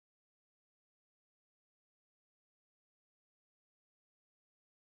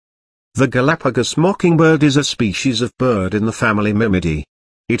The Galapagos mockingbird is a species of bird in the family Mimidae.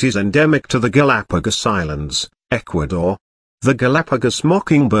 It is endemic to the Galápagos Islands, Ecuador. The Galapagos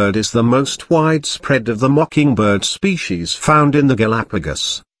mockingbird is the most widespread of the mockingbird species found in the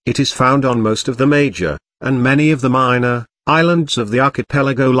Galapagos. It is found on most of the major, and many of the minor, islands of the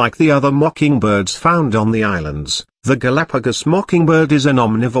archipelago. Like the other mockingbirds found on the islands, the Galapagos mockingbird is an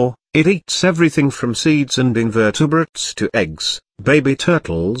omnivore. It eats everything from seeds and invertebrates to eggs, baby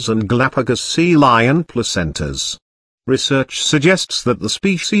turtles and Galapagos sea lion placentas. Research suggests that the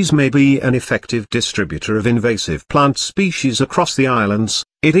species may be an effective distributor of invasive plant species across the islands.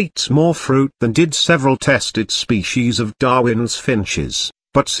 It eats more fruit than did several tested species of Darwin's finches,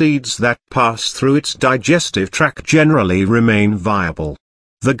 but seeds that pass through its digestive tract generally remain viable.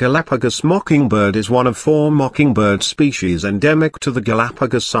 The Galapagos mockingbird is one of 4 mockingbird species endemic to the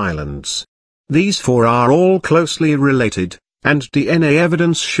Galápagos Islands. These 4 are all closely related, and DNA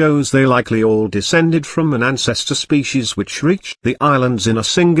evidence shows they likely all descended from an ancestor species which reached the islands in a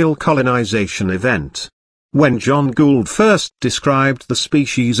single colonization event. When John Gould first described the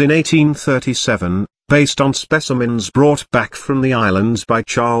species in 1837, based on specimens brought back from the islands by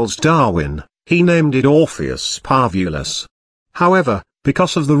Charles Darwin, he named it Orpheus parvulus. However,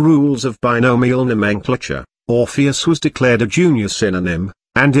 because of the rules of binomial nomenclature, Orpheus was declared a junior synonym,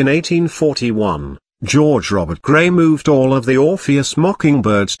 and in 1841, George Robert Gray moved all of the Orpheus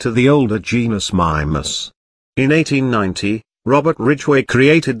mockingbirds to the older genus Mimus. In 1890, Robert Ridgway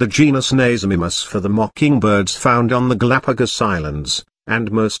created the genus Mimus for the mockingbirds found on the Galápagos Islands,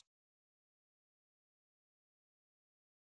 and most